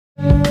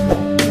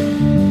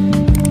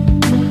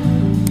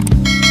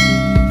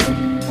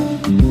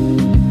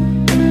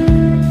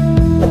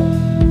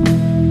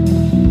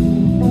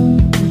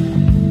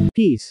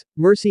Peace,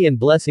 mercy and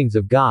blessings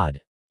of God.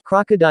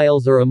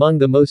 Crocodiles are among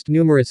the most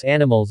numerous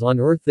animals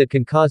on earth that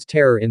can cause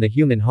terror in the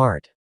human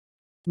heart.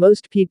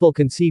 Most people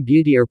can see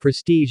beauty or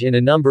prestige in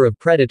a number of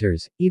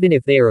predators, even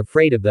if they are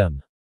afraid of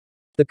them.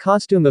 The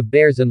costume of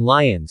bears and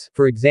lions,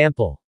 for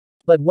example.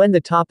 But when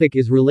the topic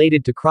is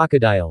related to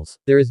crocodiles,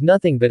 there is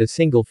nothing but a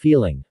single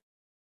feeling.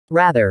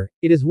 Rather,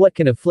 it is what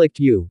can afflict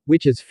you,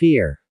 which is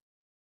fear.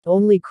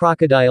 Only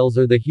crocodiles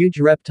are the huge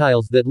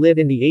reptiles that live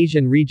in the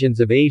Asian regions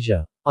of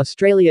Asia,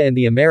 Australia and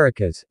the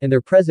Americas, and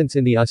their presence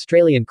in the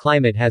Australian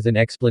climate has an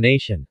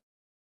explanation.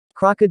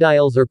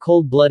 Crocodiles are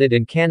cold-blooded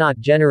and cannot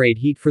generate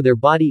heat for their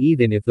body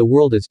even if the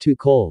world is too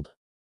cold.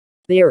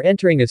 They are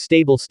entering a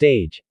stable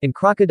stage, and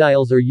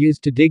crocodiles are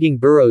used to digging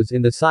burrows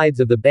in the sides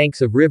of the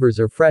banks of rivers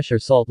or fresh or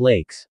salt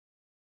lakes.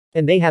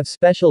 And they have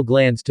special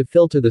glands to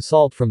filter the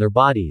salt from their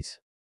bodies.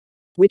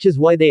 Which is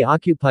why they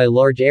occupy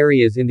large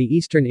areas in the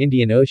eastern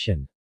Indian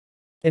Ocean.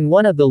 And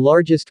one of the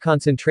largest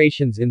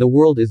concentrations in the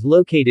world is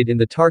located in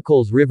the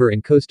Tarcoles River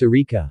in Costa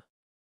Rica.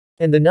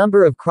 And the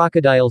number of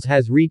crocodiles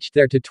has reached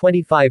there to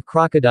 25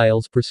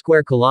 crocodiles per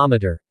square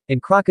kilometer.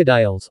 And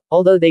crocodiles,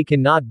 although they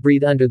cannot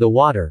breathe under the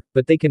water,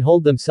 but they can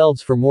hold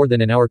themselves for more than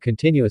an hour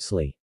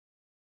continuously.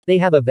 They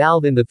have a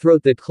valve in the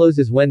throat that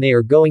closes when they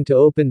are going to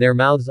open their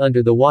mouths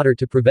under the water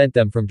to prevent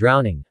them from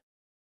drowning.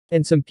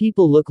 And some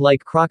people look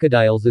like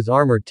crocodiles as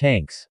armored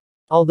tanks.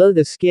 Although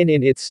the skin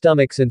in its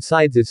stomachs and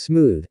sides is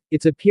smooth,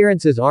 its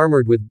appearance is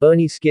armored with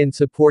bony skin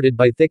supported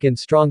by thick and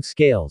strong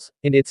scales,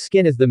 and its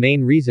skin is the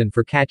main reason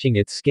for catching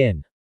its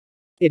skin.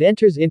 It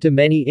enters into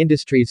many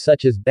industries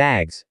such as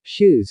bags,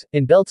 shoes,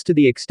 and belts to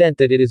the extent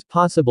that it is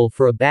possible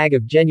for a bag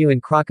of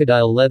genuine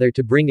crocodile leather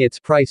to bring its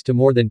price to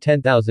more than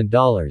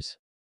 $10,000.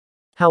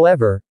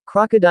 However,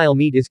 crocodile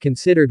meat is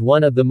considered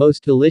one of the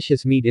most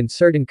delicious meat in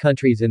certain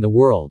countries in the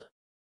world.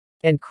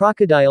 And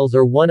crocodiles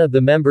are one of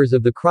the members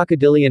of the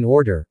crocodilian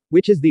order,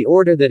 which is the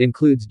order that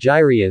includes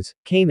gyraeas,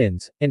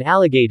 caimans, and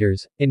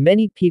alligators, and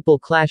many people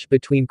clash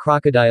between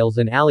crocodiles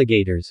and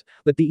alligators,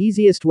 but the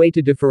easiest way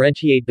to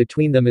differentiate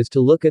between them is to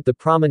look at the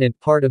prominent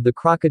part of the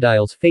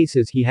crocodile's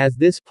faces.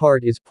 This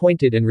part is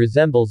pointed and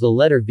resembles a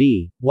letter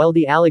V, while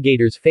the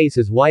alligator's face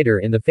is wider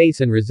in the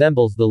face and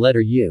resembles the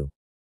letter U.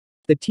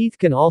 The teeth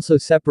can also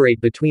separate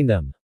between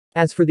them.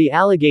 As for the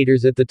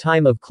alligators, at the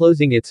time of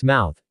closing its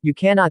mouth, you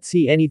cannot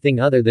see anything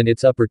other than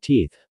its upper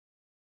teeth.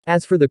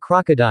 As for the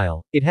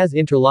crocodile, it has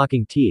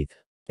interlocking teeth.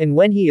 And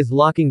when he is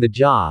locking the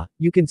jaw,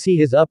 you can see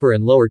his upper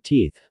and lower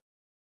teeth.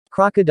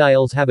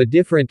 Crocodiles have a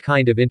different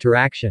kind of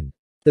interaction.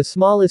 The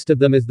smallest of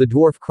them is the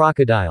dwarf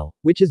crocodile,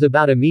 which is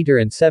about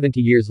 1.70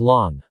 meters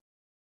long.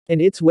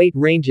 And its weight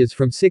ranges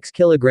from 6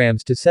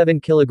 kilograms to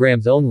 7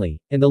 kilograms only,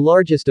 and the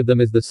largest of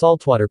them is the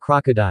saltwater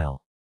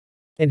crocodile.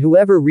 And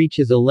whoever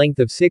reaches a length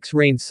of 6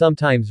 reins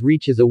sometimes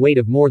reaches a weight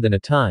of more than a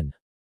ton.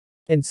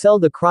 And sell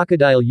the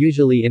crocodile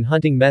usually in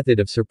hunting method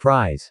of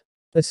surprise.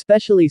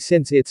 Especially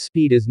since its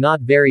speed is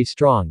not very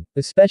strong,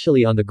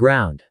 especially on the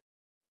ground.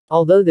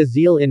 Although the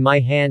seal in my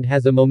hand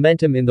has a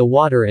momentum in the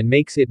water and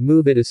makes it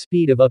move at a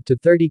speed of up to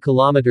 30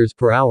 kilometers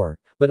per hour,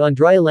 but on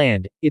dry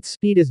land, its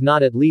speed is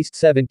not at least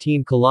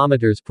 17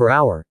 kilometers per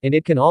hour, and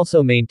it can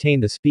also maintain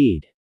the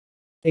speed.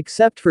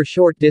 Except for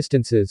short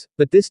distances,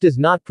 but this does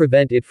not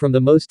prevent it from the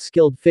most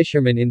skilled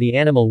fishermen in the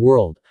animal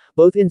world,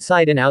 both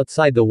inside and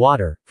outside the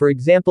water. For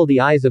example,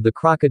 the eyes of the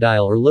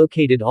crocodile are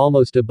located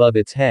almost above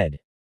its head,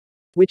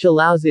 which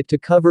allows it to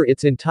cover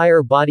its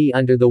entire body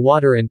under the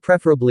water and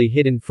preferably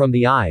hidden from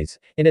the eyes,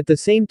 and at the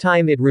same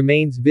time it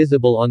remains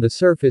visible on the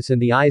surface. And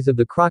the eyes of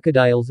the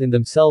crocodiles in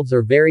themselves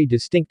are very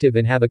distinctive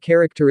and have a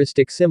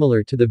characteristic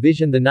similar to the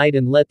vision the night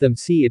and let them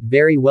see it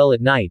very well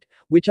at night,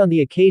 which on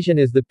the occasion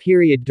is the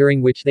period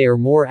during which they are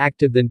more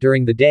active than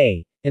during the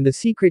day. And the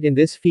secret in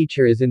this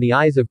feature is in the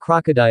eyes of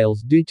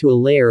crocodiles due to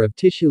a layer of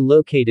tissue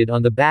located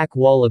on the back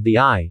wall of the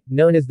eye,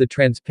 known as the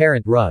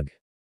transparent rug.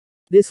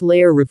 This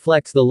layer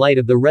reflects the light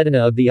of the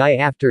retina of the eye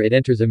after it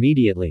enters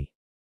immediately.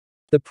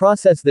 The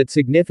process that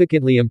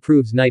significantly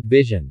improves night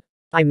vision.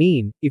 I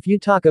mean, if you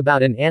talk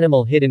about an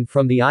animal hidden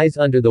from the eyes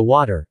under the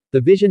water,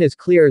 the vision is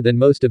clearer than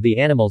most of the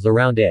animals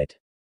around it.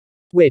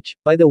 Which,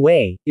 by the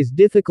way, is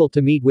difficult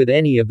to meet with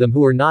any of them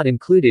who are not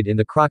included in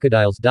the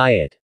crocodile's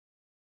diet.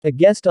 A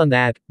guest on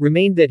that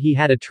remained that he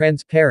had a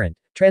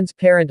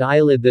transparent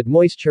eyelid that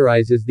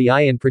moisturizes the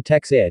eye and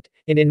protects it,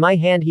 and in my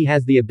hand he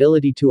has the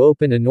ability to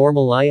open a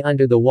normal eye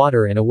under the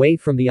water and away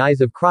from the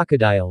eyes of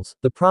crocodiles.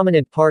 The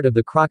prominent part of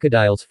the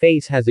crocodile's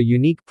face has a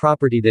unique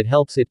property that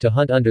helps it to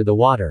hunt under the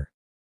water.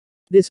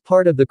 This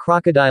part of the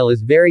crocodile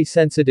is very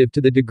sensitive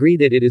to the degree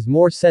that it is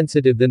more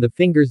sensitive than the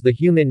fingers. The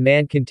human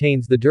man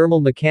contains the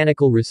dermal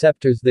mechanical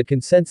receptors that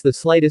can sense the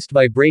slightest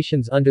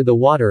vibrations under the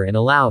water and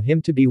allow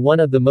him to be one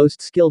of the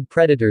most skilled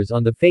predators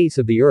on the face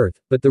of the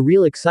earth, but the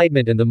real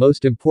excitement and the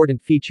most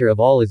important feature of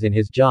all is in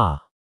his jaw.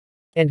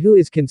 And who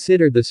is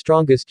considered the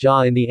strongest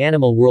jaw in the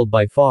animal world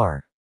by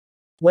far?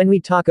 When we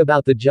talk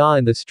about the jaw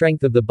and the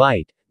strength of the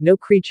bite, no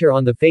creature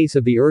on the face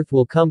of the earth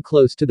will come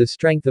close to the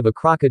strength of a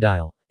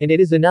crocodile, and it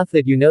is enough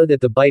that you know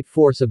that the bite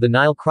force of the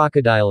Nile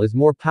crocodile is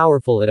more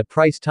powerful at a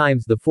price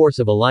times the force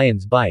of a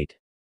lion's bite.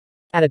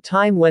 At a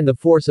time when the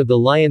force of the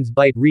lion's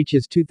bite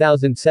reaches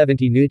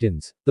 2070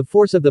 newtons, the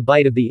force of the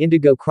bite of the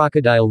indigo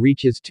crocodile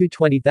reaches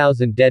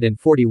 220,000 dead and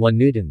 41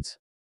 newtons.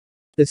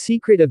 The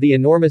secret of the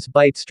enormous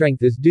bite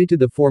strength is due to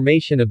the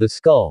formation of the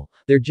skull.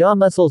 Their jaw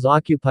muscles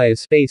occupy a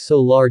space so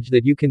large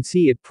that you can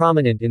see it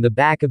prominent in the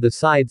back of the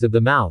sides of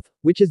the mouth,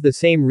 which is the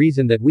same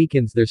reason that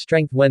weakens their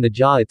strength when the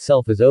jaw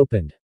itself is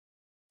opened.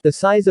 The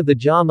size of the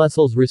jaw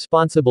muscles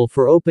responsible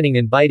for opening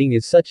and biting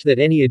is such that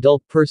any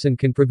adult person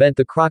can prevent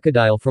the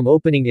crocodile from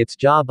opening its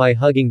jaw by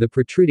hugging the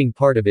protruding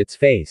part of its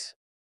face.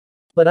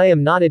 But I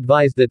am not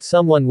advised that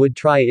someone would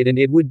try it, and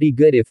it would be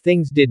good if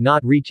things did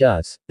not reach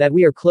us, that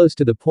we are close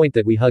to the point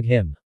that we hug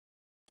him.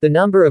 The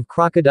number of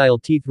crocodile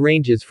teeth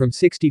ranges from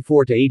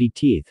 64 to 80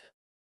 teeth.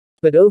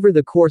 But over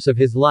the course of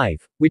his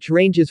life, which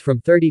ranges from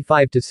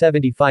 35 to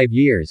 75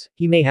 years,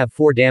 he may have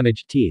 4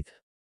 damaged teeth.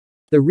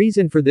 The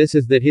reason for this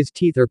is that his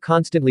teeth are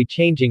constantly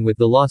changing with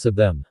the loss of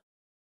them.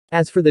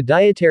 As for the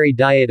dietary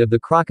diet of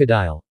the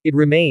crocodile, it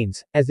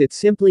remains, as it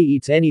simply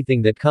eats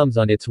anything that comes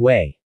on its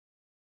way.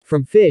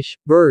 From fish,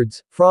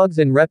 birds, frogs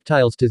and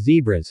reptiles to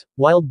zebras,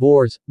 wild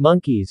boars,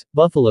 monkeys,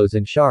 buffaloes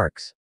and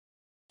sharks.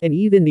 And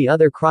even the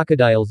other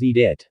crocodiles eat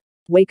it.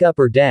 Wake up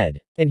or dead.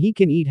 And he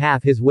can eat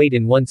half his weight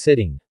in one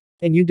sitting.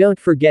 And you don't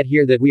forget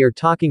here that we are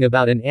talking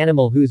about an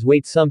animal whose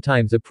weight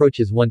sometimes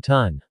approaches 1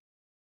 ton.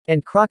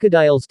 And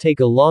crocodiles take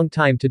a long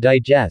time to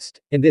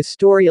digest, and this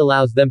story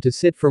allows them to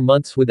sit for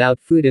months without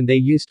food, and they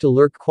used to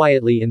lurk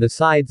quietly in the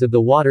sides of the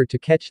water to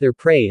catch their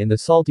prey in the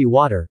salty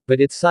water, but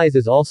its size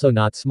is also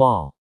not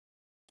small.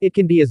 It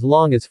can be as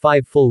long as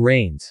 5 full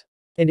reigns.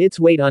 And its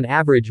weight on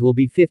average will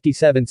be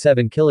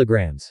 57.7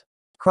 kilograms.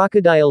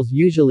 Crocodiles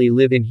usually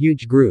live in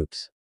huge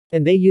groups.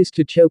 And they used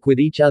to choke with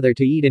each other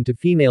to eat into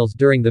females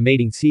during the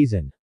mating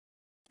season.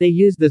 They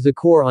use the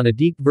zakor on a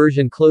deep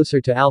version closer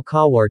to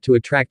al-kawar to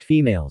attract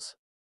females.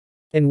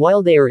 And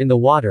while they are in the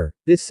water,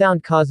 this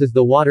sound causes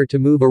the water to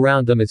move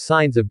around them as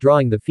signs of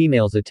drawing the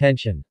female's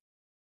attention.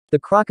 The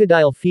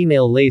crocodile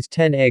female lays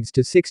 10 eggs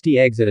to 60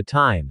 eggs at a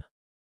time.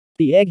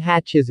 The egg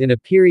hatches in a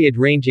period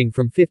ranging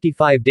from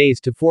 55 days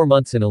to 4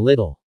 months and a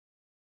little.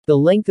 The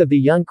length of the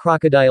young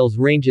crocodiles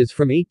ranges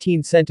from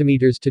 18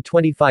 centimeters to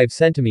 25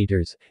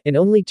 centimeters, and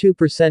only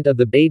 2% of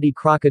the baby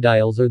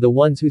crocodiles are the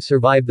ones who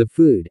survive the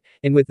food.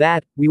 And with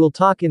that, we will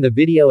talk in the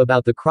video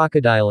about the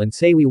crocodile and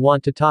say we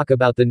want to talk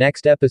about the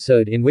next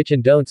episode in which,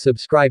 and don't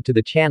subscribe to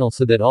the channel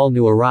so that all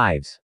new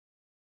arrives.